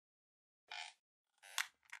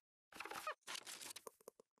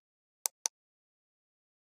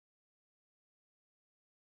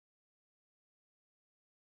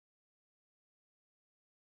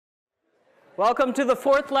Welcome to the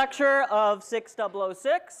fourth lecture of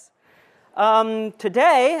 6006.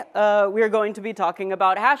 Today, we are going to be talking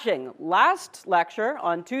about hashing. Last lecture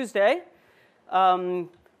on Tuesday,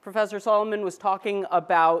 Professor Solomon was talking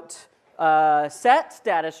about set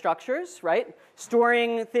data structures, right?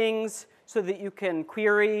 Storing things so that you can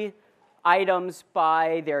query items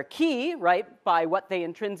by their key, right? By what they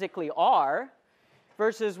intrinsically are,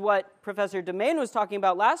 versus what Professor Domain was talking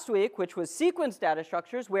about last week, which was sequence data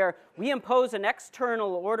structures, where we impose an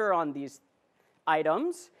external order on these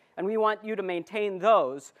items, and we want you to maintain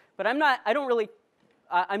those. But I'm not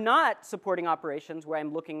supporting operations where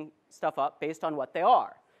I'm looking stuff up based on what they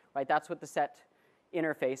are, right? That's what the set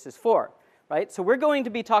interface is for, right? So we're going to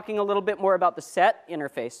be talking a little bit more about the set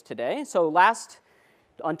interface today. So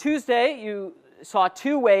on Tuesday, you saw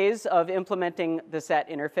two ways of implementing the set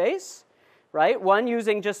interface. Right? One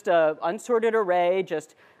using just an unsorted array,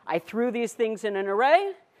 I threw these things in an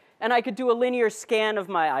array, and I could do a linear scan of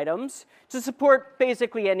my items to support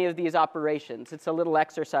basically any of these operations. It's a little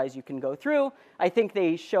exercise you can go through. I think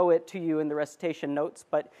they show it to you in the recitation notes,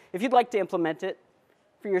 but if you'd like to implement it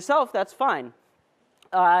for yourself, that's fine.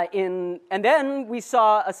 And then we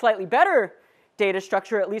saw a slightly better data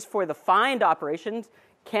structure, at least for the find operations.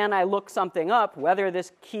 Can I look something up, whether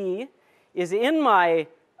this key is in my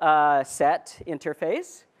set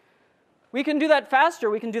interface? We can do that faster.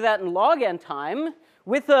 We can do that in log n time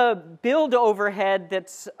with a build overhead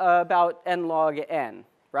that's about n log n,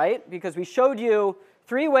 right? Because we showed you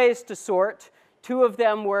 3 ways to sort. 2 of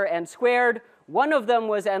them were n squared. 1 of them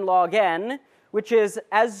was n log n, which is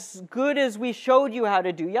as good as we showed you how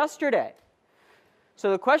to do yesterday. So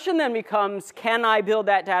the question then becomes, can I build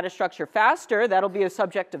that data structure faster? That'll be a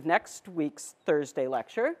subject of next week's Thursday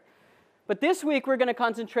lecture. But this week, we're going to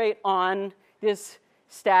concentrate on this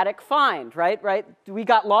static find, right? We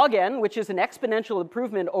got log n, which is an exponential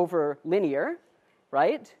improvement over linear,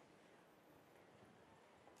 right?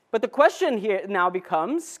 But the question here now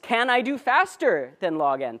becomes, can I do faster than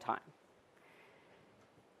log n time?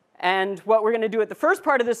 And what we're going to do at the first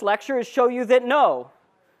part of this lecture is show you that no.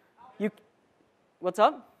 What's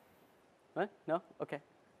up? What? No? OK.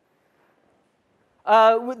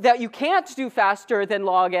 That you can't do faster than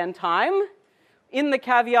log n time, in the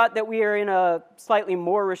caveat that we are in a slightly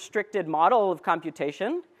more restricted model of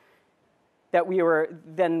computation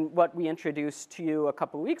than what we introduced to you a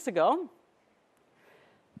couple weeks ago.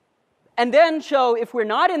 And then show if we're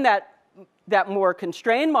not in that more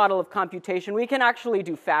constrained model of computation, we can actually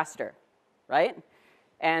do faster, right?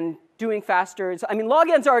 And doing faster is, log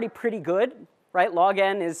n's already pretty good, right? Log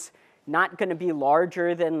n is not going to be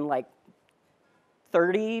larger than like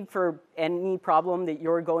 30 for any problem that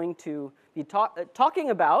you're going to be talking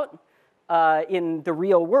about in the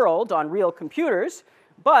real world on real computers.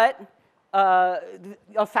 But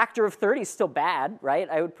a factor of 30 is still bad, right?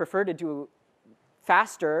 I would prefer to do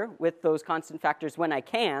faster with those constant factors when I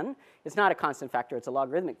can. It's not a constant factor, it's a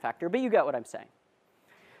logarithmic factor, but you get what I'm saying.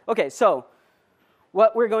 OK, so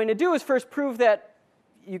what we're going to do is first prove that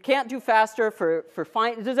you can't do faster for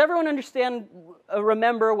find. Does everyone understand,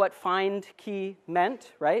 remember what find key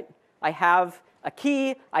meant, right? I have a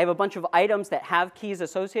key. I have a bunch of items that have keys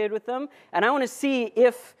associated with them. And I want to see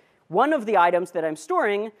if one of the items that I'm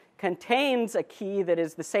storing contains a key that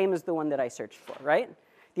is the same as the one that I searched for, right?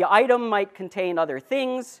 The item might contain other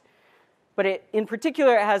things, but in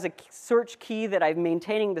particular, it has a search key that I'm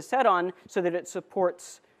maintaining the set on so that it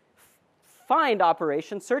supports find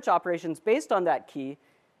operations, search operations based on that key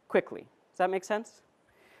quickly. Does that make sense?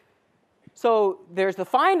 So there's the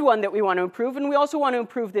find one that we want to improve, and we also want to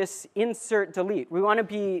improve this insert delete. We want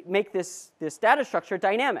to make this data structure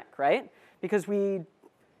dynamic, right? Because we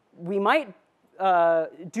might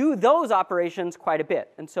do those operations quite a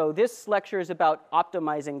bit. And so this lecture is about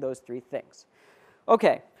optimizing those 3 things.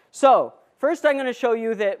 OK, so first I'm going to show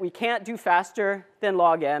you that we can't do faster than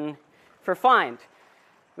log n for find,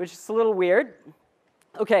 which is a little weird.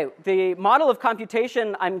 OK, the model of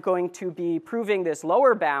computation I'm going to be proving this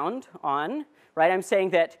lower bound on, right? I'm saying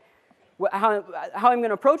that how I'm going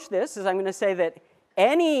to approach this is I'm going to say that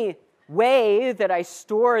any way that I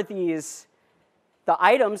store the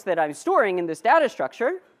items that I'm storing in this data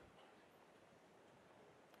structure,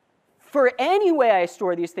 for any way I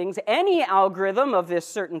store these things, any algorithm of this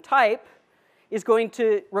certain type is going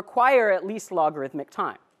to require at least logarithmic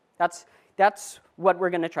time. That's what we're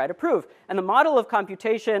going to try to prove. And the model of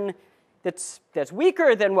computation that's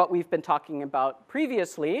weaker than what we've been talking about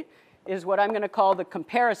previously is what I'm going to call the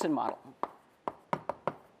comparison model.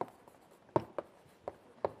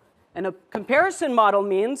 And a comparison model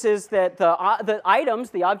means is that the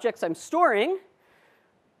items, the objects I'm storing,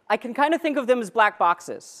 I can kind of think of them as black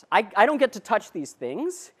boxes. I don't get to touch these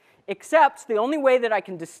things, except the only way that I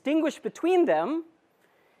can distinguish between them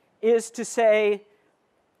is to say,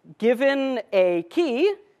 given a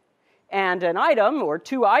key and an item, or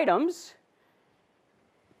two items,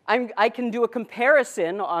 I can do a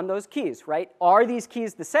comparison on those keys, right? Are these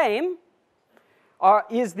keys the same?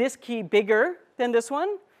 Is this key bigger than this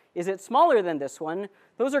one? Is it smaller than this one?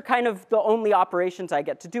 Those are kind of the only operations I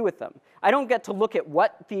get to do with them. I don't get to look at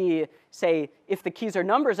what say, if the keys are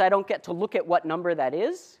numbers, I don't get to look at what number that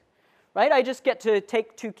is, right? I just get to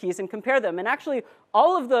take two keys and compare them. And actually,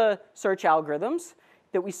 all of the search algorithms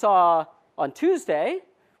that we saw on Tuesday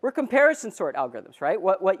were comparison sort algorithms, right?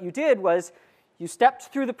 What you did was you stepped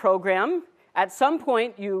through the program. At some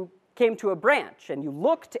point, you came to a branch, and you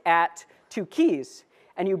looked at two keys,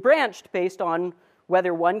 and you branched based on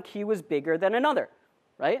whether one key was bigger than another,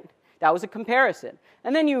 right? That was a comparison.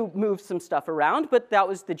 And then you moved some stuff around, but that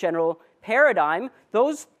was the general paradigm.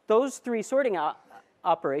 Those three sorting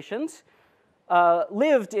operations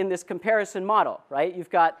lived in this comparison model, right? You've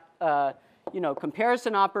got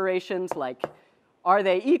comparison operations like, are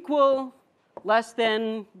they equal, less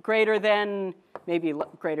than, greater than, maybe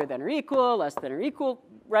greater than or equal, less than or equal,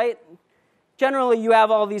 right? Generally, you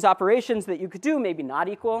have all these operations that you could do, maybe not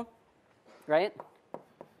equal, right?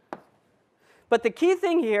 But the key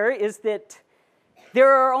thing here is that there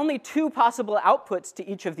are only two possible outputs to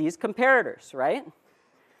each of these comparators, right?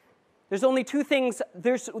 There's only two things.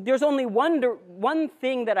 There's only one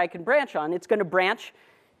thing that I can branch on. It's going to branch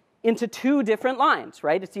into two different lines,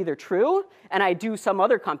 right? It's either true, and I do some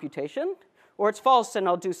other computation, or it's false, and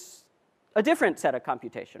I'll do a different set of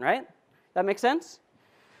computation, right? That makes sense?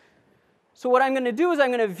 So what I'm going to do is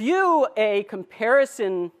I'm going to view a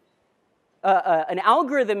comparison, an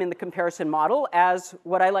algorithm in the comparison model as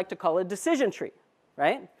what I like to call a decision tree,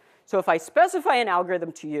 right? So if I specify an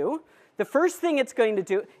algorithm to you, the first thing it's going to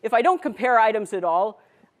do, if I don't compare items at all,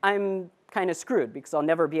 I'm kind of screwed because I'll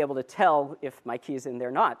never be able to tell if my key is in there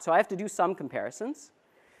or not. So I have to do some comparisons.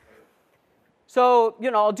 So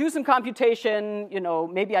I'll do some computation.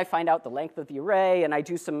 Maybe I find out the length of the array, and I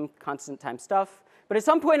do some constant time stuff. But at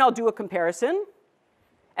some point, I'll do a comparison,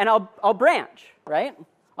 and I'll branch, right?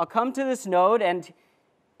 I'll come to this node, and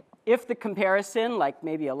if the comparison, like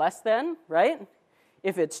maybe a less than, right?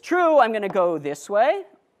 If it's true, I'm going to go this way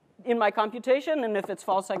in my computation, and if it's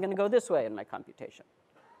false, I'm going to go this way in my computation,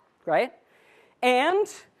 right? And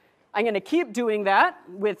I'm going to keep doing that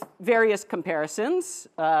with various comparisons.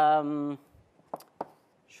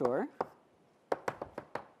 Sure.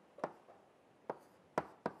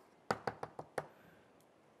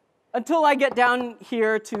 Until I get down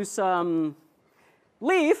here to some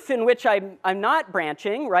leaf in which I'm not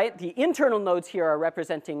branching, right? The internal nodes here are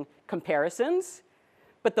representing comparisons,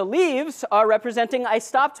 but the leaves are representing I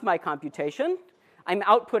stopped my computation. I'm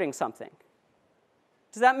outputting something.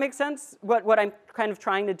 Does that make sense, what I'm kind of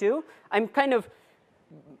trying to do? I'm kind of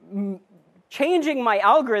changing my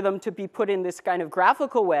algorithm to be put in this kind of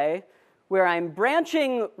graphical way where I'm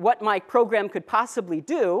branching what my program could possibly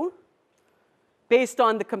do based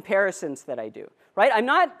on the comparisons that I do, right? I'm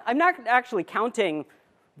not actually counting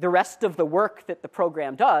the rest of the work that the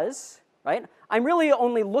program does, right? I'm really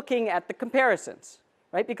only looking at the comparisons,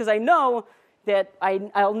 right? Because I know that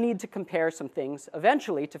I'll need to compare some things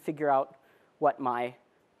eventually to figure out what my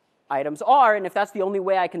items are, and if that's the only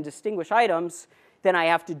way I can distinguish items, then I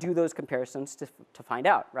have to do those comparisons to find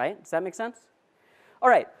out, right? Does that make sense? All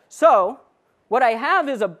right, so what I have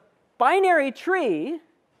is a binary tree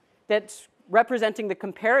that's representing the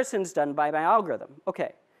comparisons done by my algorithm.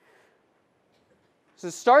 Okay. So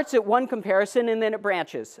it starts at one comparison, and then it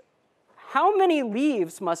branches. How many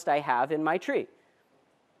leaves must I have in my tree?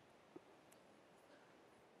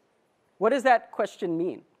 What does that question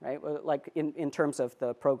mean, right? Like in terms of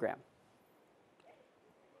the program?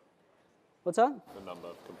 What's that? The number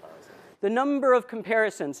of comparisons. The number of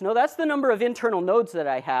comparisons. No, that's the number of internal nodes that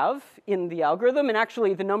I have in the algorithm, and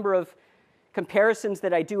actually the number of comparisons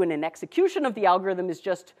that I do in an execution of the algorithm is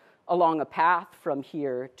just along a path from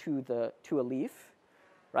here to a leaf,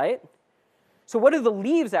 right? So what do the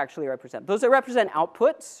leaves actually represent? Those that represent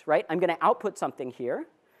outputs, right? I'm going to output something here.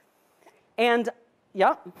 And,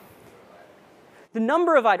 yeah. The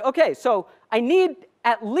number of items. OK, so I need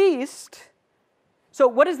at least, so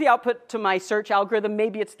what is the output to my search algorithm?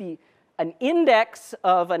 Maybe it's an index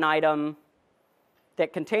of an item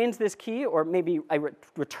that contains this key, or maybe I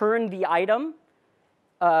return the item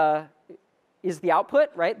is the output,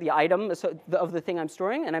 right? The item of the thing I'm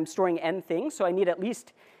storing, and I'm storing n things, so I need at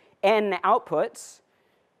least n outputs,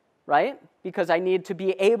 right? Because I need to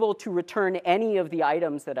be able to return any of the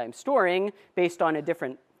items that I'm storing based on a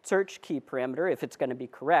different search key parameter, if it's going to be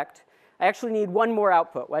correct, I actually need one more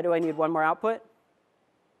output. Why do I need one more output?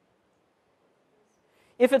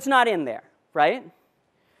 If it's not in there, right?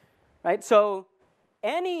 Right? So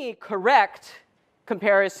any correct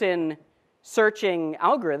comparison searching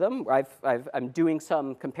algorithm, where I'm doing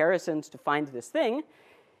some comparisons to find this thing,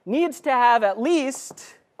 needs to have at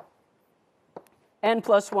least n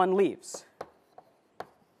plus 1 leaves.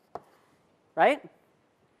 Right?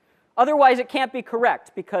 Otherwise, it can't be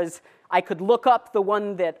correct, because I could look up the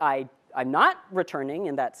one that I'm not returning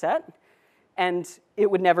in that set, and it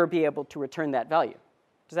would never be able to return that value.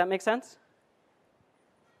 Does that make sense?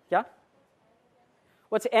 Yeah?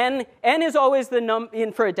 What's n? N is always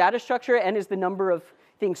the for a data structure, n is the number of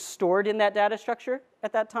things stored in that data structure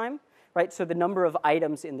at that time, right? So the number of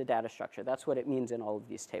items in the data structure. That's what it means in all of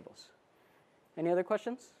these tables. Any other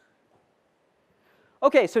questions?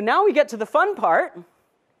 Okay, so now we get to the fun part.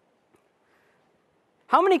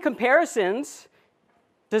 How many comparisons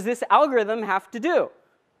does this algorithm have to do?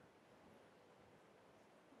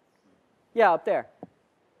 Yeah, up there.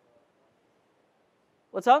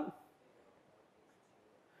 What's up?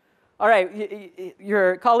 All right,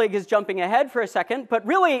 your colleague is jumping ahead for a second, but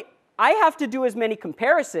really, I have to do as many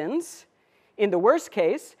comparisons, in the worst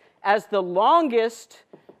case, as the longest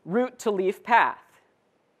root to leaf path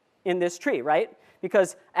in this tree, right?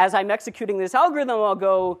 Because as I'm executing this algorithm, I'll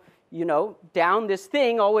go, down this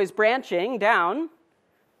thing, always branching down.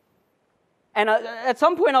 And at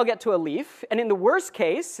some point, I'll get to a leaf. And in the worst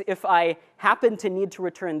case, if I happen to need to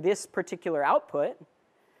return this particular output,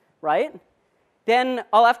 right, then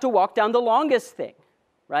I'll have to walk down the longest thing,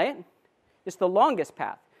 right? It's the longest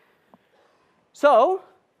path. So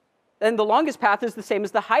then the longest path is the same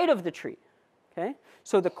as the height of the tree, okay?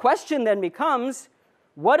 So the question then becomes,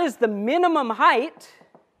 what is the minimum height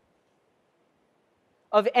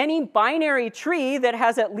of any binary tree that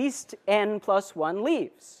has at least n plus 1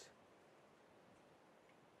 leaves?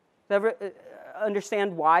 Does everyone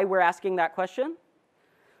understand why we're asking that question?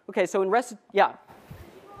 Okay, so yeah.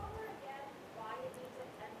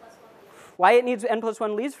 Why it needs n plus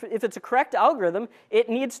 1 leaves? If it's a correct algorithm, it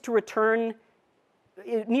needs to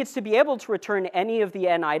be able to return any of the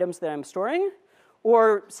n items that I'm storing,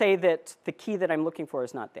 or say that the key that I'm looking for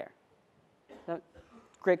is not there.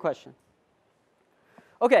 Great question.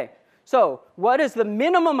 Okay, so what is the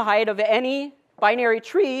minimum height of any binary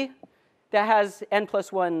tree that has n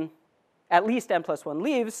plus 1, at least n plus 1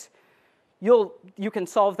 leaves? You can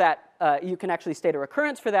solve that. You can actually state a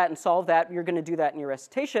recurrence for that and solve that. You're going to do that in your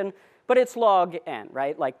recitation, but it's log n,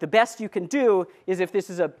 right? Like the best you can do is if this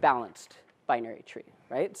is a balanced binary tree,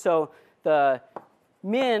 right? So the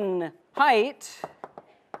min height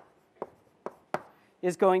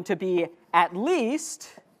is going to be at least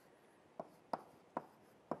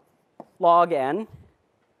log n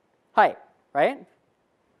height, right?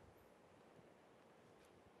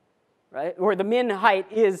 Right? Or the min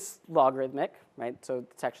height is logarithmic, right? So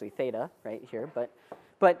it's actually theta right here.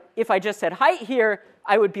 But if I just said height here,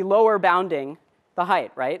 I would be lower bounding the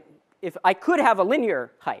height, right? If I could have a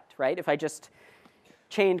linear height, right? If I just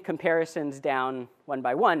chained comparisons down one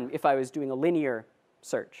by one, if I was doing a linear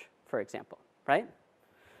search, for example, right?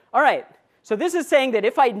 All right, so this is saying that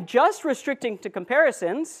if I'm just restricting to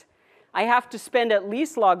comparisons, I have to spend at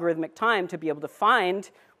least logarithmic time to be able to find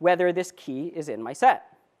whether this key is in my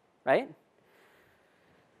set, right?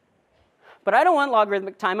 But I don't want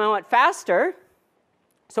logarithmic time, I want faster.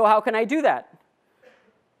 So how can I do that?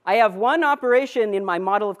 I have one operation in my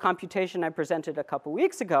model of computation I presented a couple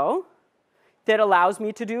weeks ago that allows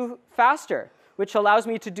me to do faster, which allows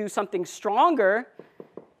me to do something stronger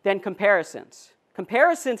than comparisons.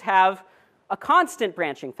 Comparisons have a constant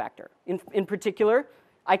branching factor. In particular,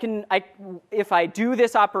 if I do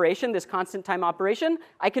this operation, this constant time operation,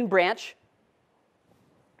 I can branch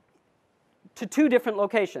to 2 different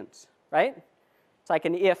locations, right? It's like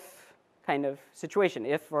an if kind of situation,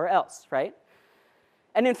 if or else, right?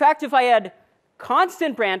 And in fact, if I had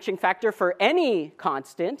constant branching factor for any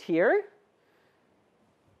constant here,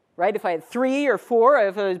 right? If I had 3 or 4,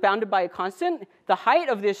 if it was bounded by a constant, the height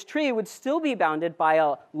of this tree would still be bounded by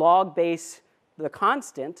a log base, the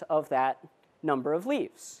constant of that number of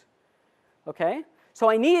leaves. Okay?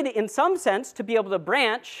 So I need, in some sense, to be able to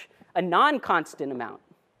branch a non-constant amount.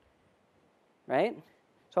 Right?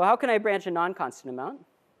 So how can I branch a non-constant amount?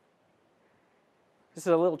 This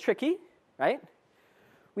is a little tricky, right?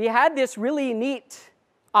 We had this really neat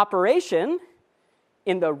operation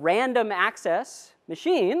in the random access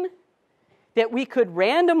machine that we could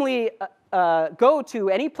randomly go to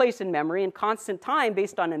any place in memory in constant time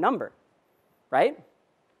based on a number, right?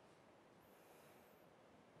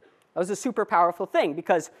 That was a super powerful thing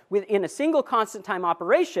because within a single constant time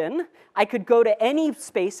operation, I could go to any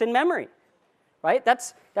space in memory, right?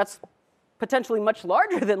 That's potentially much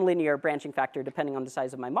larger than linear branching factor depending on the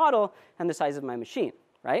size of my model and the size of my machine,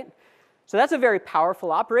 right? So that's a very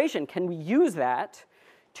powerful operation. Can we use that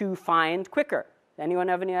to find quicker? Anyone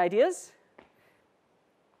have any ideas?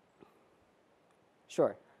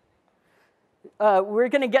 Sure. We're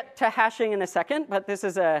going to get to hashing in a second, but this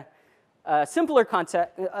is a simpler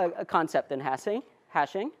concept than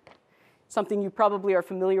hashing, something you probably are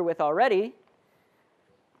familiar with already.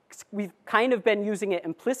 We've kind of been using it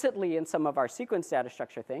implicitly in some of our sequence data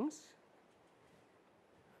structure things.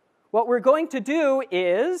 What we're going to do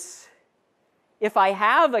is, if I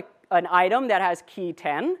have an item that has key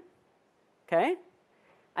 10, okay,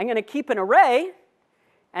 I'm going to keep an array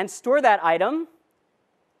and store that item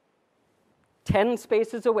 10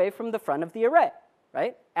 spaces away from the front of the array,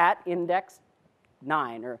 right, at index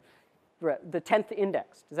 9, or the 10th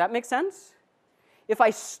index. Does that make sense? If I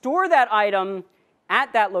store that item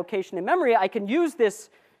at that location in memory, I can use this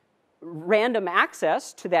random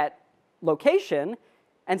access to that location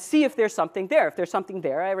and see if there's something there. If there's something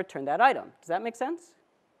there, I return that item. Does that make sense?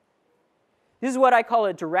 This is what I call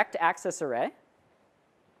a direct access array.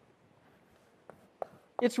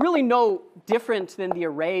 It's really no different than the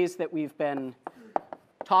arrays that we've been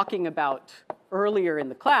talking about earlier in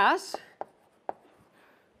the class.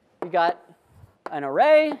 We got an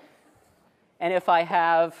array, and if I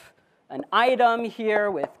have an item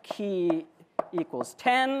here with key equals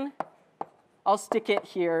 10, I'll stick it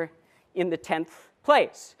here in the 10th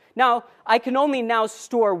place. Now, I can only now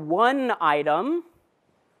store one item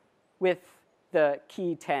with the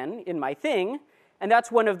key 10 in my thing, and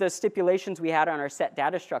that's one of the stipulations we had on our set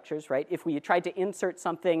data structures, right? If we tried to insert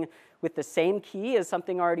something with the same key as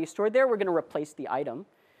something already stored there, we're going to replace the item,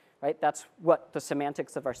 right? That's what the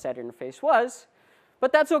semantics of our set interface was.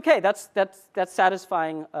 But that's OK. That's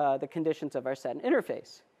satisfying the conditions of our set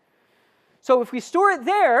interface. So if we store it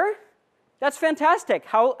there, that's fantastic.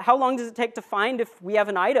 How long does it take to find if we have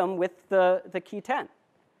an item with the key 10?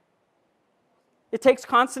 It takes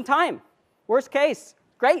constant time. Worst case,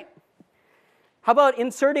 great. How about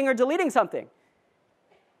inserting or deleting something?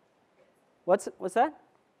 What's that?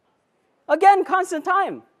 Again, constant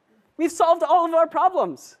time. We've solved all of our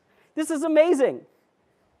problems. This is amazing.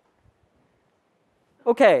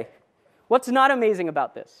 OK, what's not amazing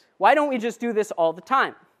about this? Why don't we just do this all the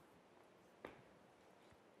time?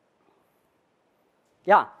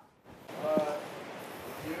 Yeah? You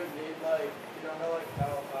would need, you don't know,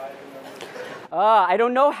 how high the numbers go? I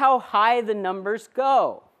don't know how high the numbers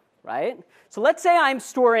go, right? So let's say I'm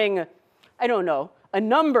storing, I don't know, a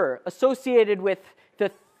number associated with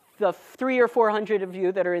the 300 or 400 of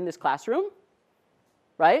you that are in this classroom,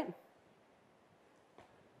 right?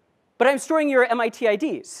 But I'm storing your MIT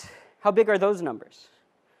IDs. How big are those numbers?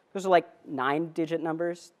 Those are like 9-digit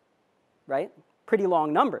numbers, right? Pretty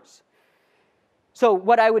long numbers. So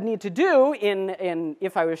what I would need to do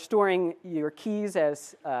if I was storing your keys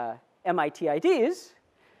as MIT IDs,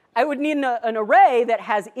 I would need an array that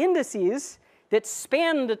has indices that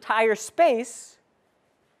span the entire space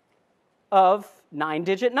of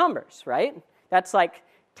 9-digit numbers, right? That's like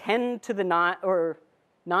 10 to the 9, or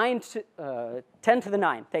 10 to the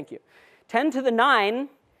 9, thank you. 10 to the 9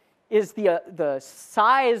 is the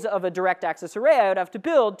size of a direct access array I would have to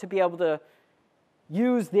build to be able to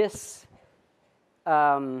use this,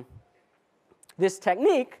 this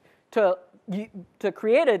technique to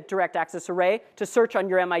create a direct access array to search on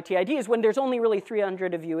your MIT IDs when there's only really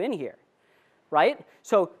 300 of you in here, right?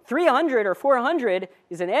 So 300 or 400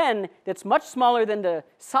 is an n that's much smaller than the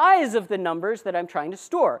size of the numbers that I'm trying to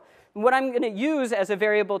store. And what I'm going to use as a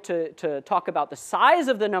variable to talk about the size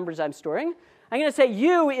of the numbers I'm storing, I'm going to say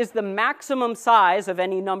u is the maximum size of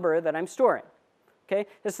any number that I'm storing. Okay?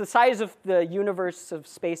 It's the size of the universe of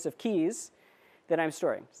space of keys that I'm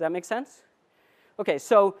storing. Does that make sense? Okay,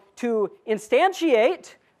 so to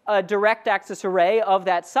instantiate a direct access array of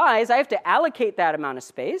that size, I have to allocate that amount of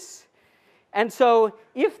space. And so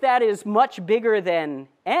if that is much bigger than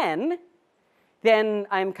n, then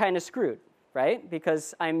I'm kind of screwed, right?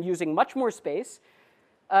 Because I'm using much more space.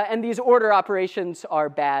 And these order operations are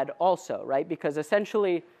bad also, right? Because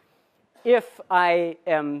essentially, if I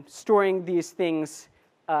am storing these things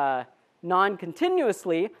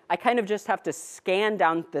non-continuously, I kind of just have to scan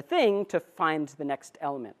down the thing to find the next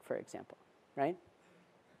element, for example, right?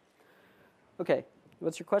 OK,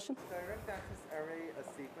 what's your question? Direct access array a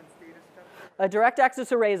sequence data structure? A direct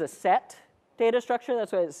access array is a set data structure.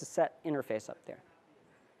 That's why it's a set interface up there.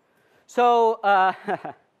 So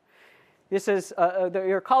this is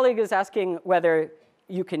your colleague is asking whether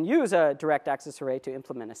you can use a direct access array to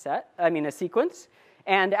implement a sequence.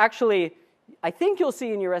 And actually, I think you'll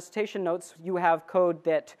see in your recitation notes, you have code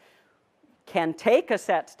that can take a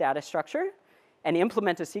set data structure and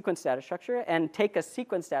implement a sequence data structure, and take a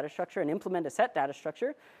sequence data structure and implement a set data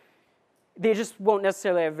structure. They just won't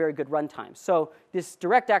necessarily have very good runtime. So this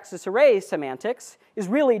direct access array semantics is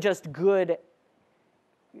really just good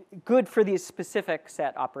for these specific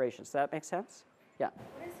set operations. Does that make sense? Yeah.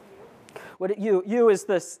 What is U? U is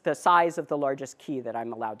the size of the largest key that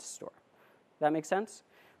I'm allowed to store. Does that make sense?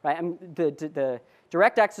 Right? The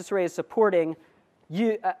direct access array is supporting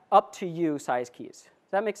up to U size keys.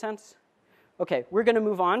 Does that make sense? Okay, we're going to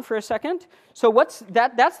move on for a second. So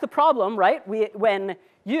that's the problem, right? When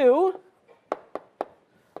U,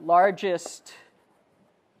 largest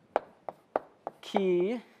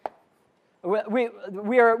key,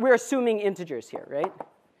 we're assuming integers here, right?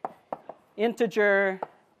 Integer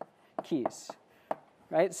keys,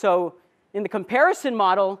 right? So in the comparison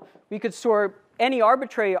model, we could store any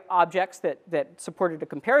arbitrary objects that supported a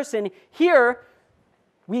comparison. Here,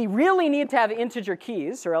 we really need to have integer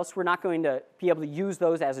keys, or else we're not going to be able to use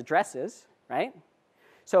those as addresses, right?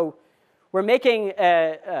 So we're making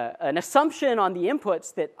an assumption on the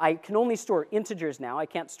inputs that I can only store integers now. I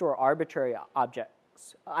can't store arbitrary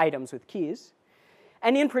items with keys.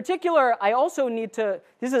 And in particular, I also need to,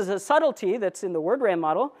 this is a subtlety that's in the word RAM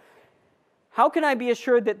model. How can I be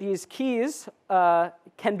assured that these keys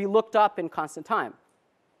can be looked up in constant time?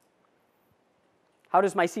 How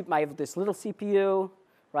does I have this little CPU,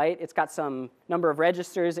 right? It's got some number of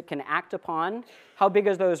registers it can act upon. How big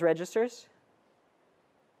are those registers?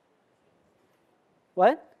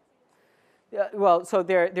 What? Well, so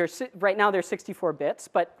right now they're 64 bits,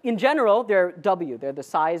 but in general, they're W. They're the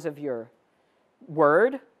size of your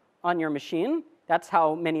word on your machine. That's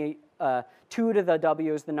how many, 2 to the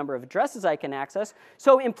W is the number of addresses I can access.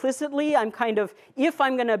 So implicitly, if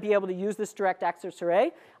I'm going to be able to use this direct access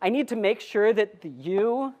array, I need to make sure that the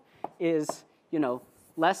U is,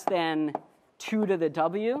 less than 2 to the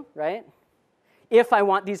W, right? If I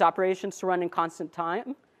want these operations to run in constant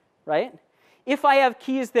time, right? If I have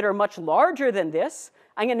keys that are much larger than this,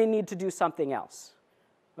 I'm going to need to do something else,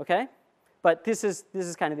 okay? But this is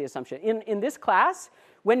kind of the assumption. In this class,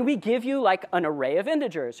 when we give you like an array of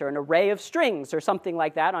integers or an array of strings or something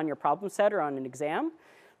like that on your problem set or on an exam,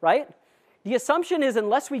 right? The assumption is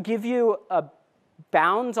unless we give you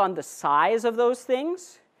bounds on the size of those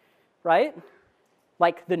things, right?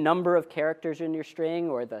 Like the number of characters in your string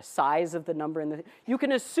or the size of the number in the, you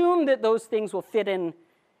can assume that those things will fit in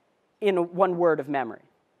one word of memory,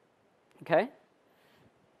 okay?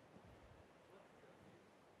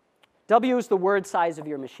 W is the word size of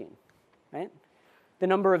your machine, right? The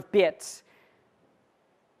number of bits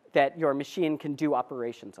that your machine can do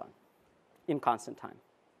operations on in constant time.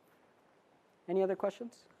 Any other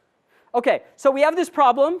questions? Okay, so we have this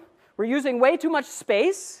problem. We're using way too much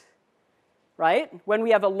space, right, when we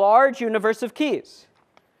have a large universe of keys.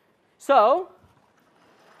 So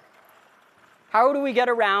how do we get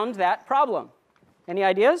around that problem? Any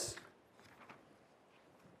ideas?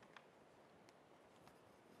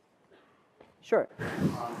 Sure.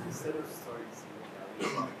 Instead of storing single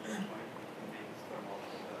values, you might maybe store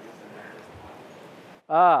multiple values and not just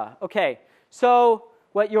one. Okay. So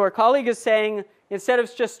what your colleague is saying, instead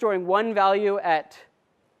of just storing one value at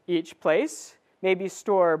each place, maybe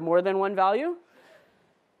store more than one value.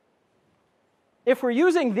 If we're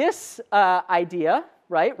using this idea,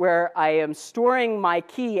 right, where I am storing my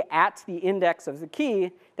key at the index of the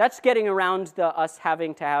key, that's getting around us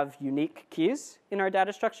having to have unique keys in our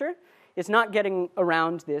data structure. It's not getting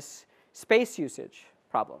around this space usage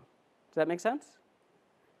problem. Does that make sense?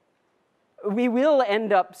 We will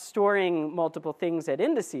end up storing multiple things at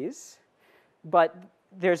indices, but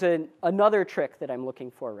there's another trick that I'm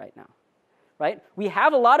looking for right now, right? We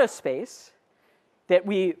have a lot of space that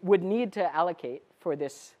we would need to allocate for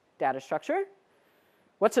this data structure.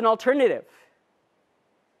 What's an alternative?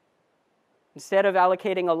 Instead of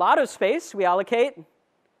allocating a lot of space, we allocate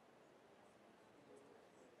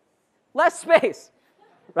less space,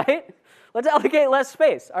 right? Let's allocate less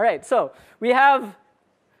space. All right, so we have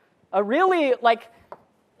a really,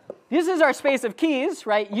 this is our space of keys,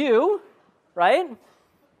 right? U, right?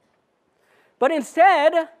 But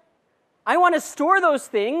instead, I want to store those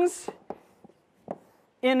things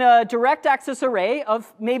in a direct access array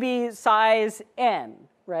of maybe size n,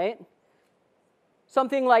 right?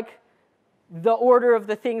 Something like the order of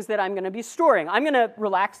the things that I'm going to be storing. I'm going to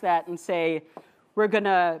relax that and say, we're going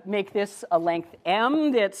to make this a length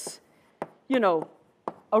m that's,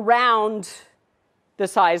 around the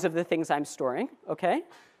size of the things I'm storing, okay?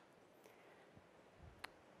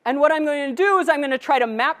 And what I'm going to do is I'm going to try to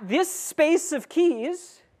map this space of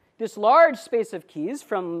keys, this large space of keys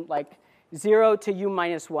from like 0 to u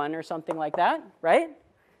minus 1 or something like that, right?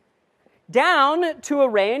 Down to a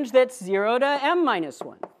range that's 0 to m minus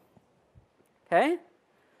 1. Okay?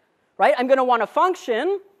 Right? I'm going to want a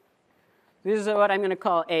function. This is what I'm going to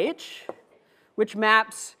call h, which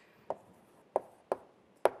maps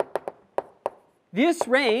this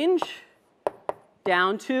range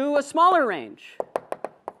down to a smaller range.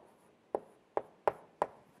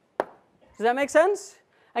 Does that make sense?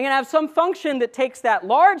 I'm going to have some function that takes that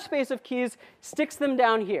large space of keys, sticks them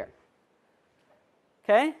down here.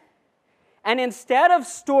 Okay? And instead of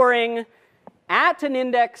storing at an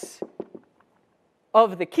index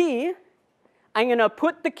of the key, I'm going to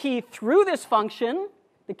put the key through this function,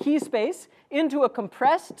 the key space, into a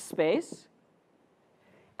compressed space,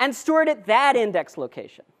 and store it at that index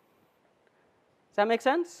location. Does that make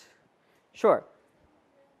sense? Sure.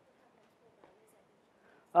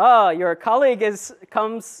 Oh, your colleague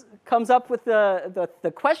comes up with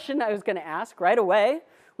the question I was going to ask right away,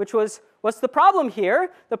 which was, what's the problem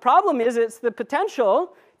here? The problem is it's the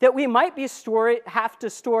potential that we might have to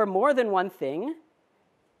store more than one thing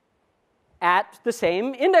at the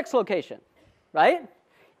same index location, right?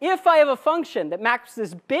 If I have a function that maps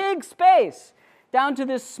this big space down to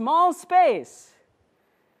this small space,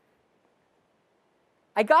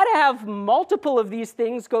 I got to have multiple of these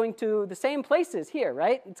things going to the same places here,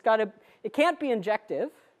 right? It can't be injective,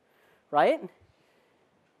 right?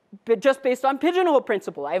 But just based on pigeonhole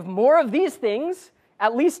principle, I have more of these things,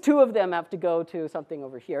 at least 2 of them have to go to something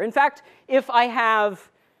over here. In fact, if I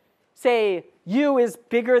have, say, u is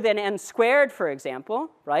bigger than n squared, for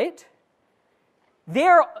example, right?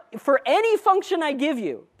 For any function I give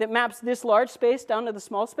you that maps this large space down to the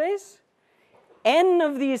small space, n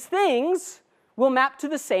of these things will map to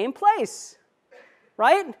the same place,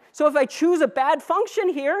 right? So if I choose a bad function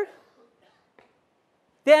here,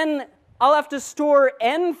 then I'll have to store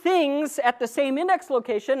n things at the same index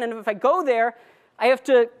location, and if I go there, I have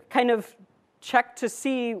to kind of check to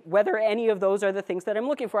see whether any of those are the things that I'm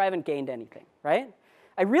looking for. I haven't gained anything, right?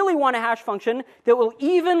 I really want a hash function that will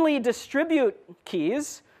evenly distribute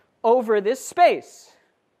keys over this space,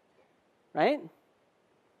 right?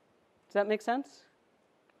 Does that make sense?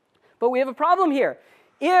 But we have a problem here.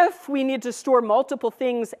 If we need to store multiple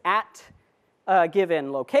things at a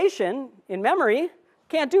given location in memory,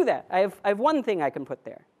 can't do that. I have one thing I can put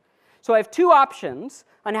there. So I have 2 options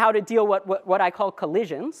on how to deal with what I call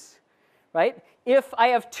collisions, right? If I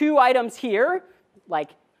have 2 items here, like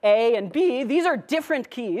A and B, these are different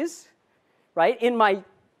keys, right, in my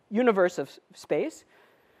universe of space.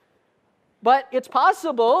 But it's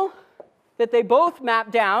possible that they both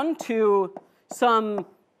map down to some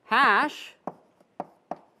hash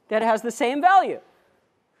that has the same value,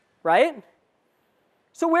 right?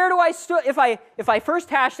 So where do I store? If I first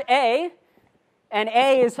hash A, and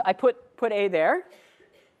A is, I put A there,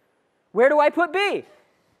 where do I put B?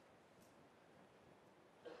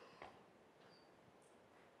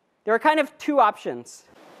 There are kind of 2 options.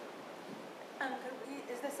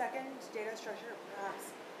 Is the second data structure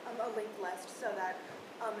perhaps a linked list so that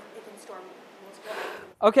it can store multiple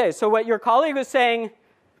items? Okay, so what your colleague was saying,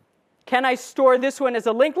 can I store this one as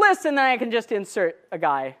a linked list, and then I can just insert a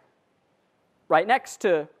guy right next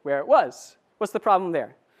to where it was? What's the problem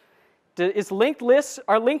there?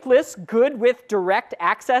 Are linked lists good with direct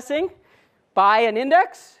accessing by an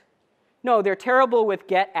index? No, they're terrible with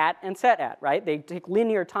get at and set at, right? They take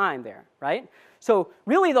linear time there, right? So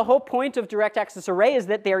really the whole point of direct access array is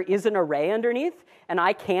that there is an array underneath, and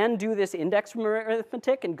I can do this index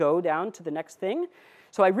arithmetic and go down to the next thing.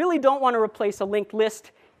 So I really don't want to replace a linked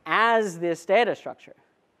list as this data structure.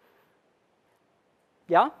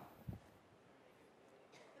 Yeah?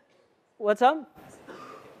 What's up?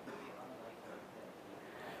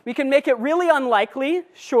 We can make it really unlikely,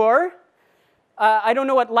 sure. I don't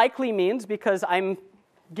know what likely means because I'm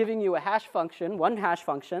giving you a hash function, one hash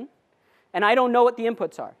function, and I don't know what the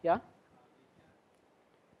inputs are. Yeah?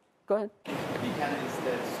 Go ahead. We can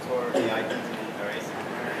instead store the items in the array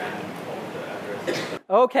somewhere and hold the address.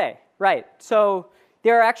 Okay, right. So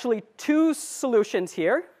there are actually 2 solutions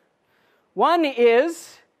here. One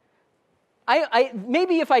is,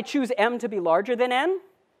 maybe if I choose m to be larger than n,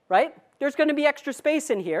 right? There's going to be extra space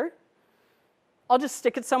in here. I'll just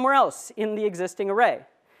stick it somewhere else in the existing array,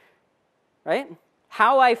 right?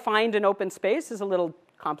 How I find an open space is a little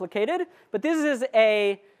complicated, but this is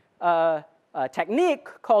a technique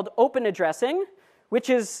called open addressing, which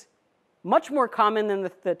is much more common than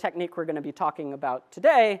the technique we're going to be talking about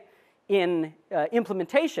today in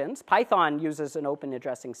implementations. Python uses an open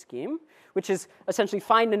addressing scheme, which is essentially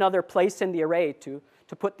find another place in the array to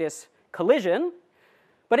put this collision.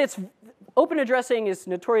 But open addressing is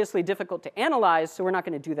notoriously difficult to analyze, so we're not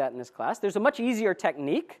going to do that in this class. There's a much easier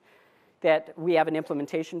technique that we have an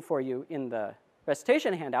implementation for you in the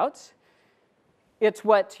recitation handouts. It's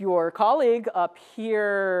what your colleague up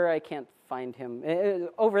here, I can't find him,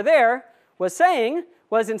 over there, was saying,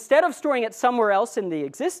 was instead of storing it somewhere else in the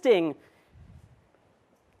existing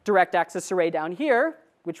direct access array down here,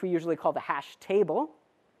 which we usually call the hash table,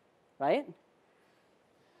 right?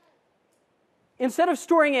 Instead of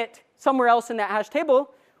storing it somewhere else in that hash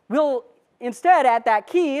table, we'll instead, at that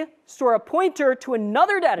key, store a pointer to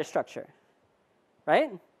another data structure,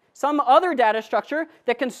 right? Some other data structure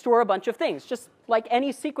that can store a bunch of things, just like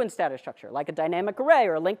any sequence data structure, like a dynamic array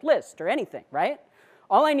or a linked list or anything, right?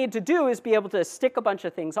 All I need to do is be able to stick a bunch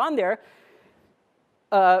of things on there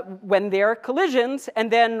when they're collisions,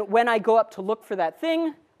 and then when I go up to look for that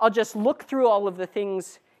thing, I'll just look through all of the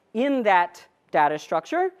things in that data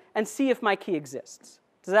structure and see if my key exists.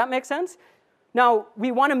 Does that make sense? Now,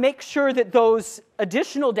 we want to make sure that those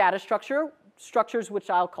additional data structures, which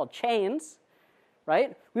I'll call chains,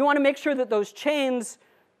 right? We want to make sure that those chains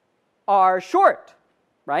are short,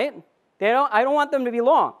 right? I don't want them to be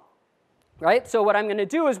long, right? So what I'm going to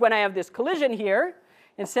do is when I have this collision here,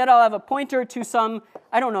 instead I'll have a pointer to some,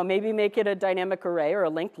 I don't know, maybe make it a dynamic array or a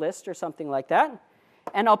linked list or something like that.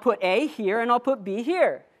 And I'll put A here and I'll put B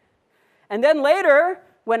here. And then later,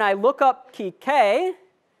 when I look up key K,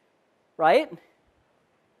 right?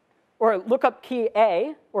 Or look up key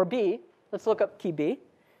A or B. Let's look up key B.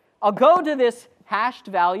 I'll go to this hashed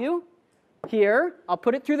value here. I'll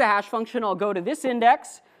put it through the hash function. I'll go to this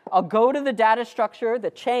index. I'll go to the data structure,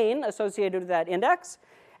 the chain associated with that index.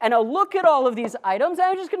 And I'll look at all of these items.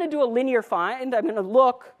 I'm just going to do a linear find. I'm going to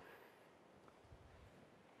look.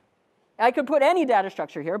 I could put any data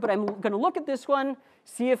structure here, but I'm going to look at this one,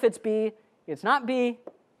 see if it's B. It's not B.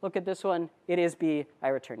 Look at this one. It is B. I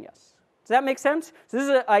return yes. Does that make sense? So this is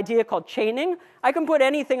an idea called chaining. I can put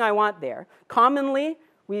anything I want there. Commonly,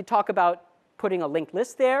 we talk about putting a linked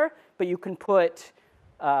list there, but you can put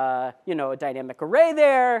a dynamic array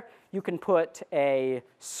there. You can put a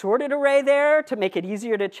sorted array there to make it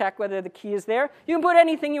easier to check whether the key is there. You can put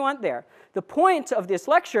anything you want there. The point of this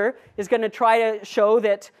lecture is going to try to show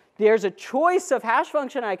that there's a choice of hash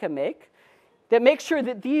function I can make that makes sure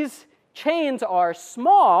that these chains are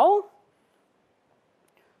small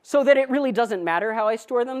so that it really doesn't matter how I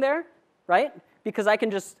store them there, right? Because I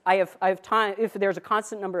have time, if there's a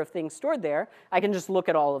constant number of things stored there, I can just look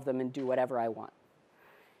at all of them and do whatever I want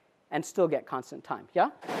and still get constant time. Yeah?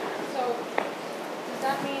 So does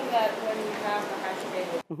that mean that when you have a hash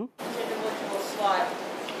table, each individual slot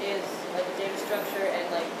is like a data structure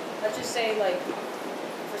and like, let's just say like,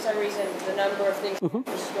 for some reason, the number of things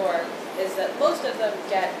you store is that most of them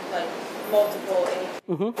get like multiple in each.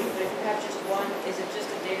 But if you have just one, is it just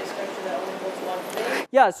a data structure that only holds one thing?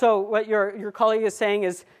 Yeah, so what your colleague is saying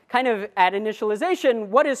is kind of at initialization,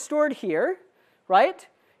 what is stored here, right?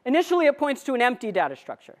 Initially, it points to an empty data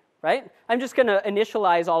structure, right? I'm just going to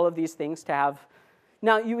initialize all of these things to have.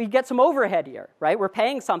 Now, we get some overhead here, right? We're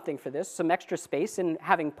paying something for this, some extra space in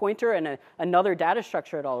having pointer and another data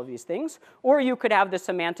structure at all of these things. Or you could have the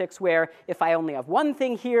semantics where if I only have one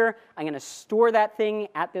thing here, I'm going to store that thing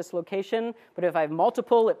at this location. But if I have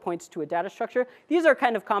multiple, it points to a data structure. These are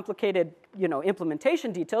kind of complicated,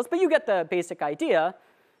 implementation details, but you get the basic idea,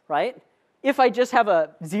 right? If I just have a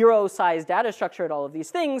zero-size data structure at all of these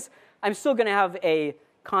things, I'm still going to have a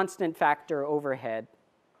constant factor overhead.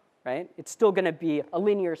 Right? It's still going to be a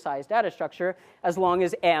linear-sized data structure as long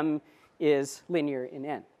as M is linear in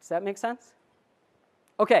N. Does that make sense?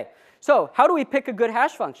 OK, so how do we pick a good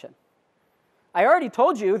hash function? I already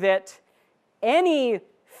told you that any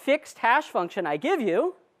fixed hash function I give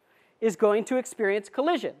you is going to experience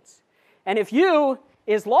collisions. And if U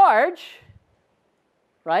is large,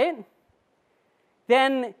 right,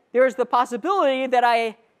 then there's the possibility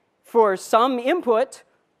that for some input,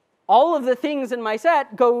 all of the things in my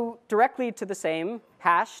set go directly to the same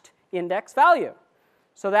hashed index value.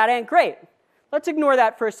 So that ain't great. Let's ignore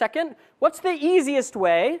that for a second. What's the easiest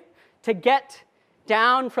way to get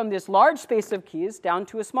down from this large space of keys down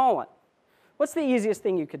to a small one? What's the easiest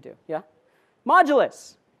thing you could do? Yeah?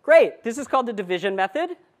 Modulus. Great. This is called the division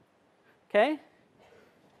method. Okay?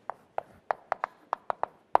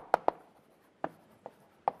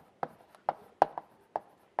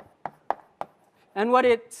 And what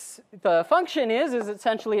the function is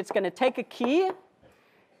essentially it's going to take a key,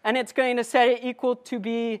 and it's going to set it equal to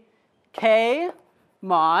be k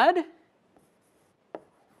mod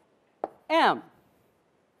M.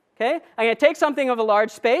 Okay? I'm going to take something of a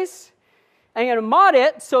large space, and I'm going to mod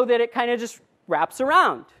it so that it kind of just wraps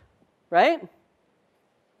around, right?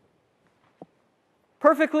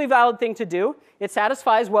 Perfectly valid thing to do. It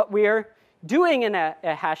satisfies what we're doing in a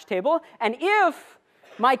hash table. And if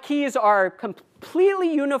my keys are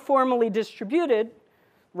completely uniformly distributed,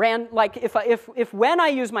 like if when I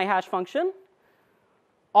use my hash function,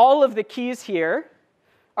 all of the keys here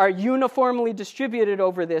are uniformly distributed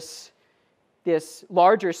over this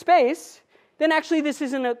larger space, then actually this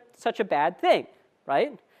isn't such a bad thing,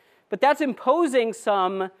 right? But that's imposing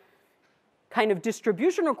some kind of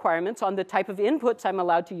distribution requirements on the type of inputs I'm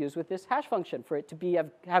allowed to use with this hash function for it to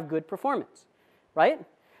have good performance, right?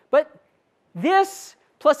 But this,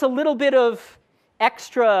 plus a little bit of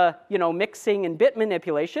extra, mixing and bit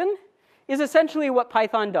manipulation, is essentially what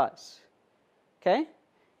Python does, okay?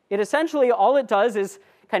 It essentially, all it does is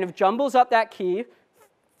kind of jumbles up that key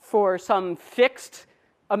for some fixed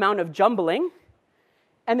amount of jumbling,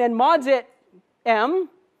 and then mods it M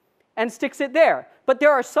and sticks it there. But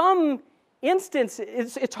there are some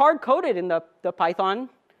instances, it's hard-coded in the Python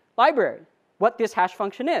library, what this hash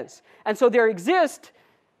function is. And so there exist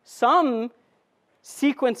some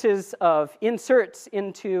sequences of inserts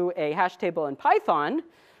into a hash table in Python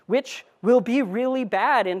which will be really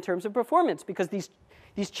bad in terms of performance, because these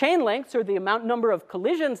chain lengths, or the number of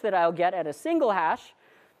collisions that I'll get at a single hash,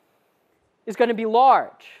 is going to be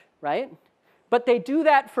large, right? But they do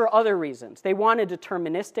that for other reasons. They want a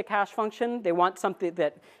deterministic hash function. They want something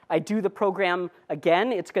that I do the program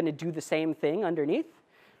again, it's going to do the same thing underneath,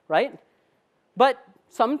 right? But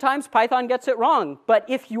sometimes Python gets it wrong. But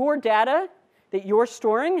if your data that you're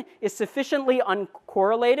storing is sufficiently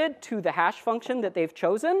uncorrelated to the hash function that they've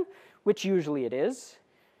chosen, which usually it is,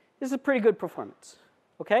 this is a pretty good performance,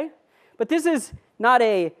 okay? But this is not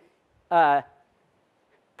a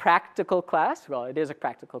practical class. Well, it is a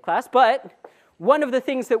practical class, but one of the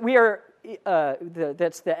things that we are,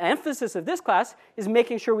 that's the emphasis of this class, is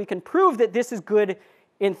making sure we can prove that this is good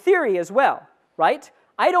in theory as well, right?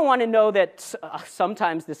 I don't want to know that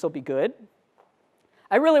sometimes this will be good.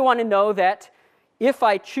 I really want to know that if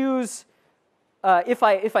I choose, if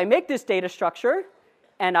I make this data structure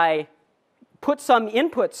and I put some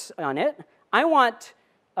inputs on it, I want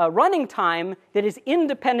a running time that is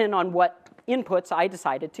independent on what inputs I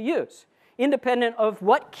decided to use, independent of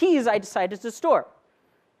what keys I decided to store.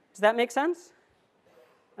 Does that make sense?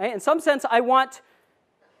 Right? In some sense, I want,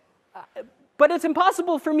 but it's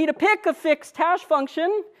impossible for me to pick a fixed hash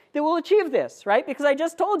function that will achieve this, right? Because I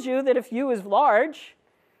just told you that if u is large,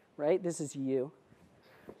 right, this is u.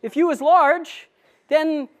 If u is large,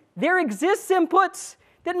 then there exists inputs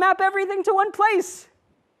that map everything to one place.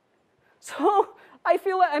 So I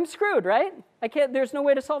feel like I'm screwed, right? There's no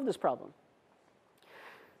way to solve this problem.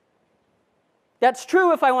 That's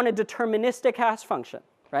true if I want a deterministic hash function,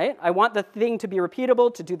 right? I want the thing to be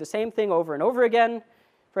repeatable, to do the same thing over and over again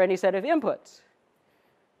for any set of inputs.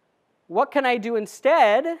 What can I do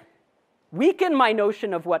instead? Weaken my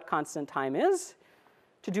notion of what constant time is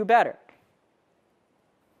to do better.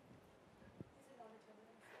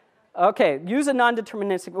 Okay, use a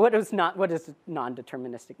non-deterministic. What does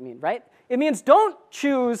non-deterministic mean, right? It means don't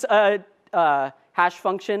choose a hash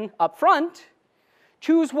function up front.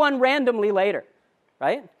 Choose one randomly later,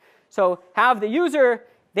 right? So have the user,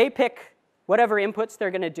 they pick whatever inputs they're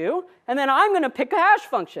going to do, and then I'm going to pick a hash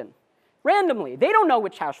function randomly. They don't know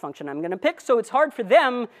which hash function I'm going to pick, so it's hard for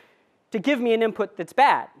them to give me an input that's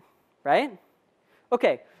bad, right?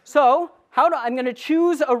 Okay, so I'm going to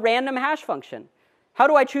choose a random hash function. How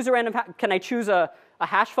do I choose a random Can I choose a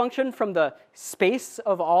hash function from the space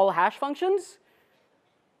of all hash functions?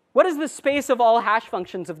 What is the space of all hash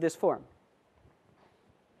functions of this form?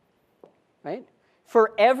 Right?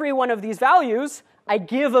 For every one of these values, I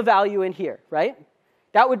give a value in here, right?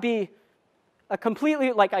 That would be a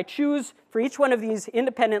completely, like I choose for each one of these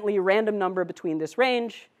independently random number between this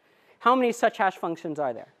range. How many such hash functions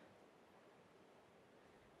are there?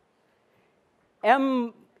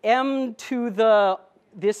 M to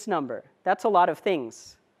this number. That's a lot of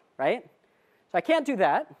things, right? So I can't do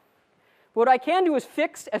that. But what I can do is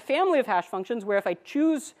fix a family of hash functions where if I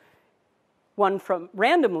choose one from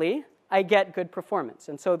randomly, I get good performance.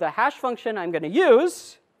 And so the hash function I'm going to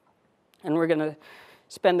use, and we're going to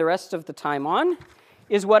spend the rest of the time on,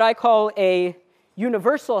 is what I call a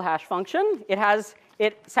universal hash function.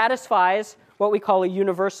 It satisfies what we call a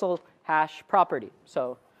universal hash property.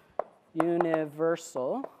 So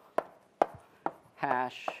universal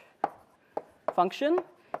hash function.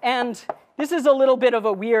 And this is a little bit of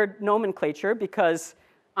a weird nomenclature because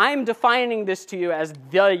I'm defining this to you as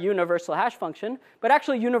the universal hash function, but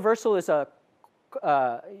actually universal is a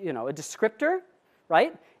descriptor,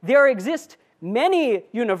 right? There exist many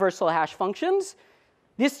universal hash functions.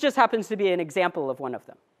 This just happens to be an example of one of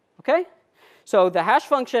them, okay? So the hash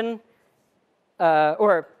function,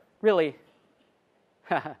 or really,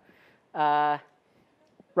 right,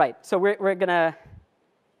 so we're gonna,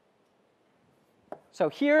 so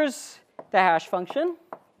here's the hash function.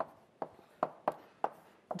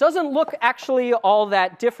 Doesn't look actually all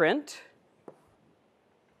that different.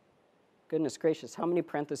 Goodness gracious, how many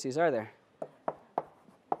parentheses are there?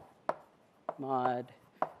 Mod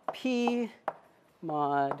P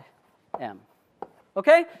mod M.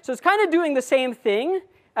 Okay, so it's kind of doing the same thing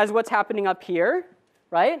as what's happening up here,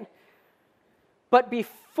 right? But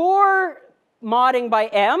before modding by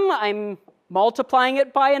M, I'm multiplying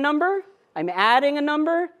it by a number, I'm adding a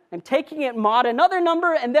number, I'm taking it mod another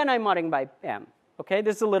number, and then I'm modding by M. Okay,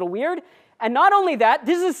 this is a little weird. And not only that,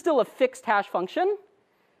 this is still a fixed hash function.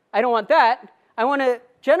 I don't want that. I want to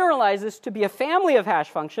generalize this to be a family of hash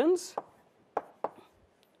functions,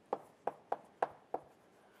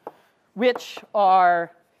 which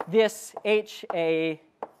are this HABK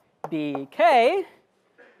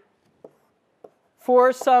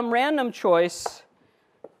for some random choice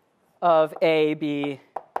of A, B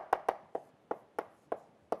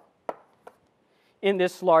in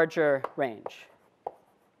this larger range.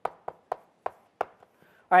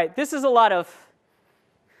 All right, this is a lot of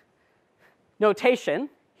notation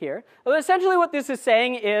here. Well, essentially what this is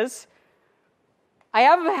saying is I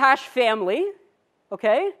have a hash family,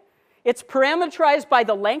 okay? It's parameterized by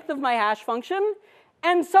the length of my hash function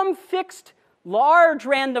and some fixed large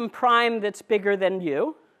random prime that's bigger than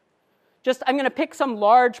u. Just, I'm going to pick some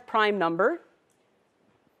large prime number,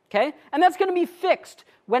 okay? And that's going to be fixed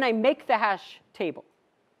when I make the hash table,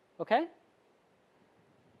 okay?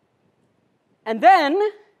 And then,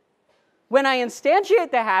 when I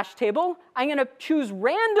instantiate the hash table, I'm going to choose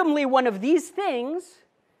randomly one of these things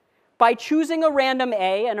by choosing a random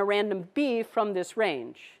A and a random B from this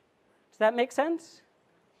range. Does that make sense?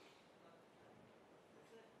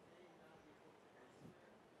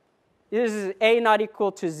 This is A not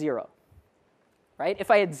equal to 0. Right?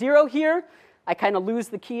 If I had 0 here, I kind of lose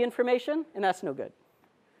the key information, and that's no good.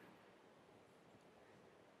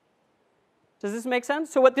 Does this make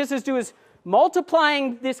sense? So what this is doing is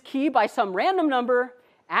multiplying this key by some random number,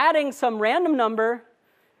 adding some random number,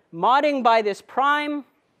 modding by this prime,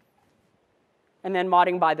 and then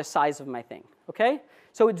modding by the size of my thing. Okay?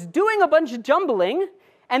 So it's doing a bunch of jumbling,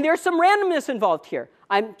 and there's some randomness involved here.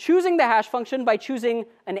 I'm choosing the hash function by choosing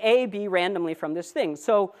an A, B randomly from this thing.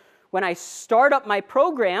 So when I start up my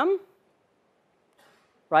program,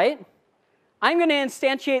 right, I'm going to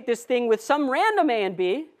instantiate this thing with some random A and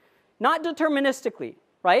B, not deterministically,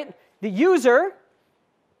 right? The user,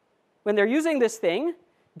 when they're using this thing,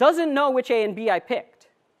 doesn't know which A and B I picked,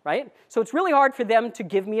 right? So it's really hard for them to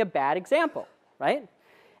give me a bad example, right?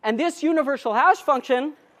 And this universal hash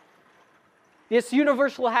function, this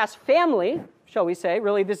universal hash family, shall we say,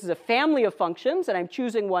 really this is a family of functions, and I'm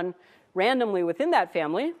choosing one randomly within that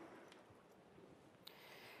family,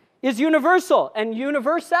 is universal. And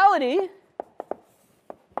universality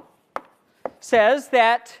says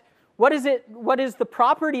that, what is the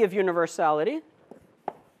property of universality?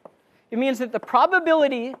 It means that the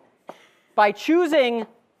probability by choosing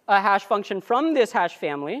a hash function from this hash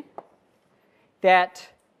family that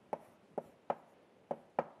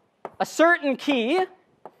a certain key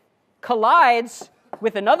collides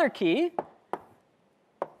with another key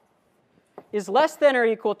is less than or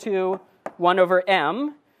equal to 1 over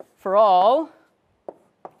m for all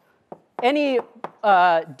any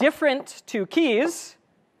different two keys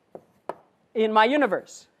in my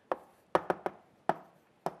universe.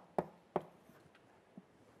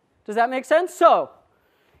 Does that make sense? So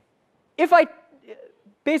if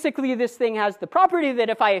basically this thing has the property that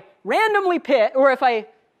if I randomly pick, or if I,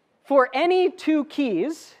 for any two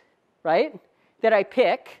keys, right, that I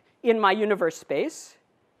pick in my universe space,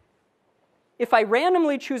 if I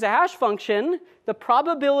randomly choose a hash function, the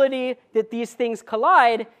probability that these things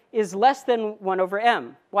collide is less than 1 over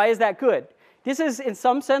m. Why is that good? This is, in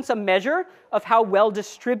some sense, a measure of how well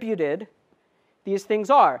distributed these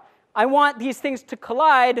things are. I want these things to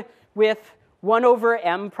collide with 1 over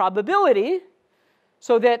m probability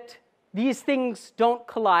so that these things don't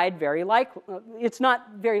collide very likely. It's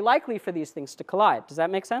not very likely for these things to collide. Does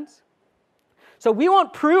that make sense? So we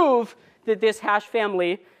won't prove that this hash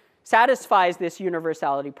family satisfies this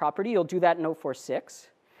universality property. You'll do that in 046.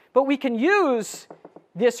 But we can use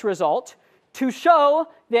this result to show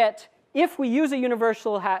that if we use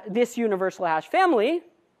this universal hash family,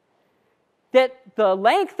 that the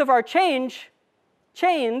length of our chains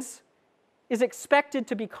is expected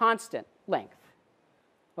to be constant length.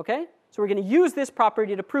 Okay? So we're going to use this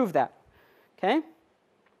property to prove that. Okay?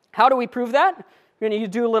 How do we prove that? We're going to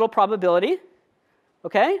do a little probability.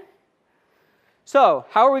 Okay? So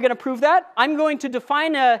how are we going to prove that? I'm going to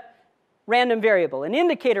define a random variable, an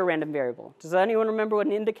indicator random variable. Does anyone remember what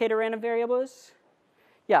an indicator random variable is?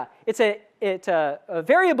 Yeah, it's a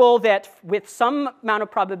variable that with some amount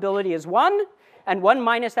of probability is 1, and 1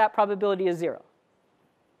 minus that probability is 0.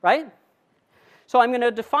 Right? So I'm going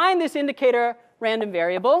to define this indicator random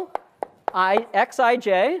variable,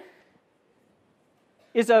 xij,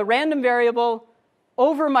 is a random variable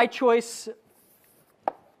over my choice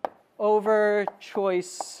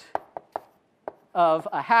of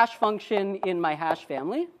a hash function in my hash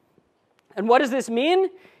family. And what does this mean?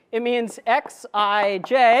 It means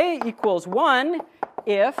xij equals 1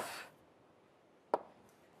 if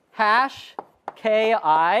hash ki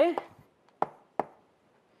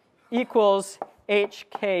equals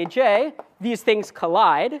hkj. These things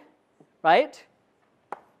collide, right?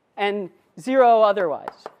 And 0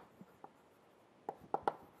 otherwise.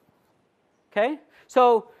 Okay?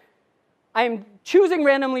 So I'm choosing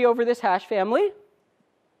randomly over this hash family.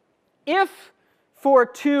 If for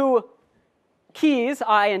two keys,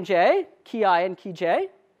 I and j, key I and key j,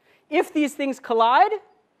 if these things collide,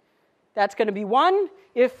 that's going to be 1.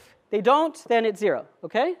 If they don't, then it's 0.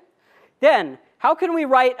 Okay? Then, how can we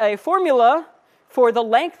write a formula for the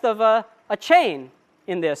length of a chain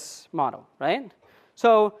in this model, right?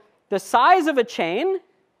 So the size of a chain,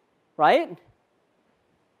 right?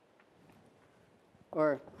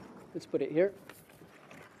 Or let's put it here.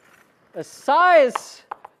 The size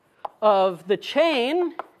of the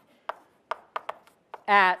chain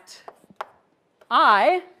at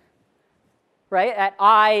I, right, at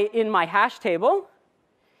I in my hash table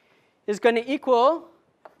is going to equal,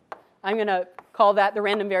 I'm going to call that the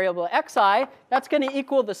random variable xi. That's going to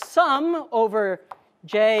equal the sum over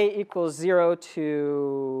j equals 0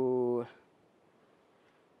 to,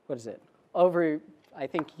 what is it? Over, I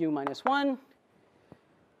think, u minus 1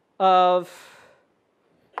 of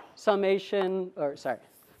summation, or sorry,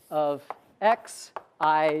 of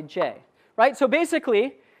xij. Right? So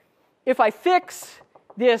basically, if I fix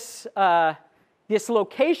this, this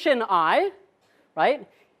location I, right?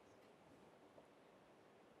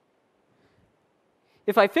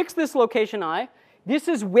 If I fix this location I, this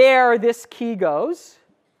is where this key goes,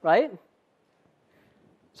 right?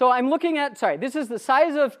 So I'm looking at, sorry, this is the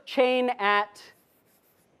size of chain at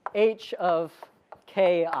h of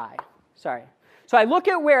ki. Sorry. So I look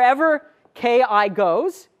at wherever ki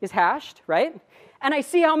goes, is hashed, right? And I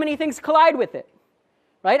see how many things collide with it,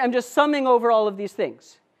 right? I'm just summing over all of these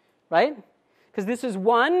things, right? Because this is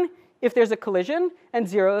 1 if there's a collision and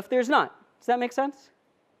 0 if there's not. Does that make sense?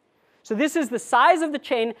 So this is the size of the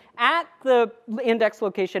chain at the index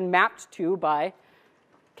location mapped to by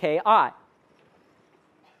ki.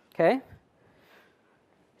 Okay?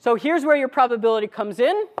 So here's where your probability comes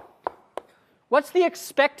in. What's the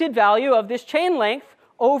expected value of this chain length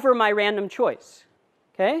over my random choice?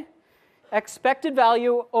 Okay? Expected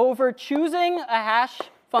value over choosing a hash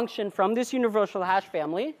function from this universal hash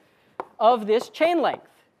family of this chain length.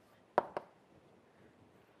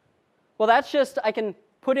 Well, that's just, I can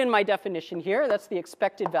put in my definition here. That's the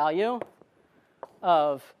expected value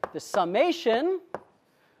of the summation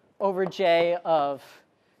over j of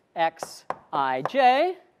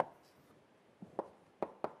xij.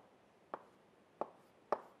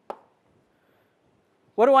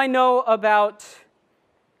 What do I know about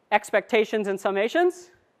expectations and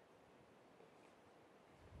summations?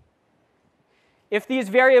 If these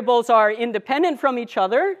variables are independent from each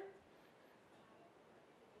other,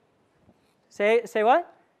 say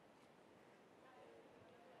what?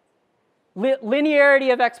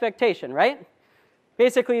 Linearity of expectation, right?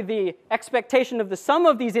 Basically, the expectation of the sum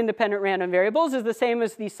of these independent random variables is the same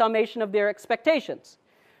as the summation of their expectations,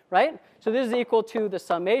 right? So this is equal to the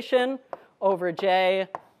summation over j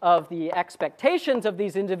of the expectations of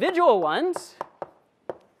these individual ones,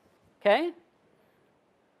 okay?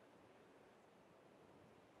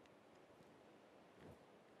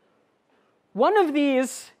 One of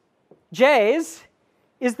these j's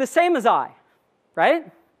is the same as I,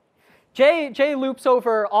 right? J loops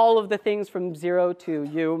over all of the things from 0 to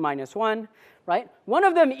u minus 1, right? One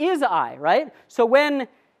of them is I, right? So when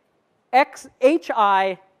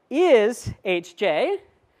hi is hj,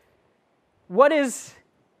 what is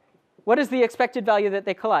the expected value that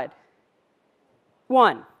they collide?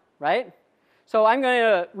 1, right? So I'm going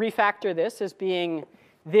to refactor this as being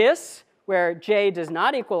this, where j does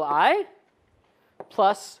not equal I,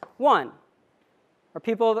 plus 1. Are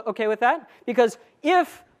people okay with that? Because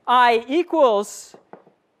if I equals,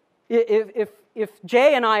 if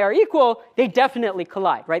j and I are equal, they definitely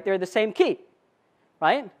collide, right? They're the same key,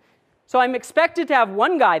 right? So I'm expected to have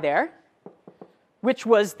one guy there, which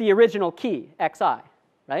was the original key, xi,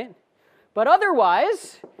 right? But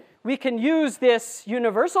otherwise, we can use this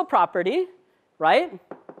universal property, right,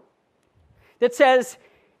 that says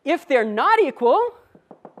if they're not equal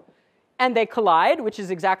and they collide, which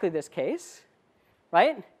is exactly this case,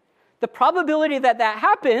 right, the probability that that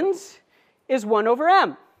happens is 1 over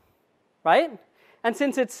m, right? And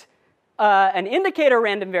since it's an indicator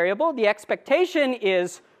random variable, the expectation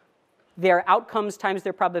is their outcomes times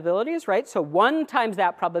their probabilities, right? So 1 times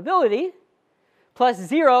that probability plus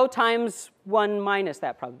 0 times 1 minus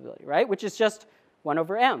that probability, right? Which is just 1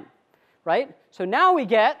 over m, right? So now we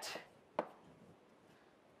get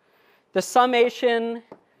the summation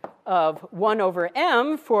of 1 over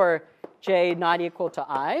m for j not equal to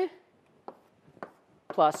I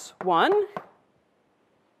plus 1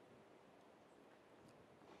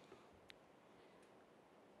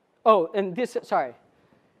 oh, and this, sorry,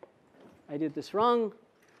 I did this wrong.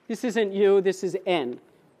 This isn't u, this is n.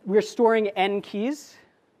 We're storing n keys,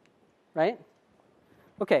 right?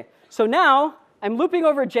 Okay, so now I'm looping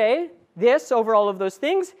over j, this over all of those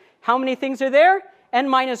things. How many things are there? N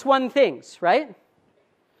minus 1 things, right?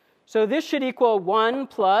 So this should equal 1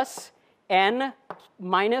 plus n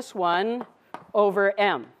minus 1 over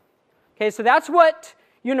m. Okay, so that's what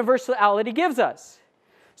universality gives us.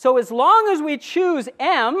 So as long as we choose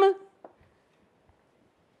m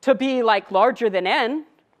to be like larger than n,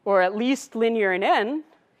 or at least linear in n,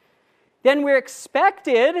 then we're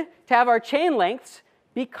expected to have our chain lengths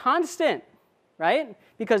be constant, right?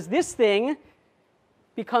 Because this thing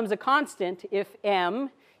becomes a constant if m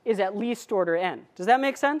is at least order n. Does that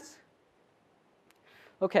make sense?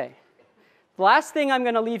 Okay. The last thing I'm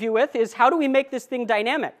going to leave you with is how do we make this thing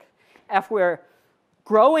dynamic? If we're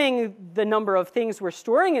growing the number of things we're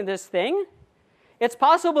storing in this thing, it's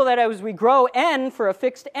possible that as we grow n for a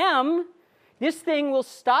fixed m, this thing will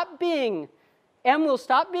stop being, m will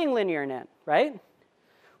stop being linear in n, right?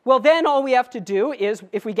 Well, then all we have to do is,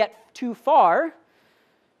 if we get too far,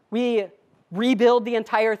 we rebuild the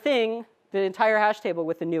entire thing, the entire hash table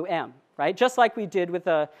with a new m, right? Just like we did with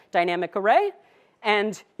a dynamic array.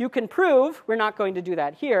 And you can prove, we're not going to do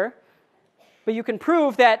that here, but you can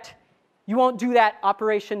prove that you won't do that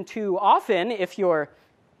operation too often if you're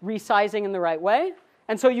resizing in the right way.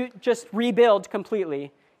 And so you just rebuild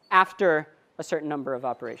completely after a certain number of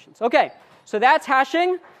operations. Okay, so that's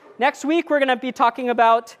hashing. Next week, we're going to be talking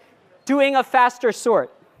about doing a faster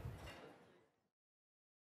sort.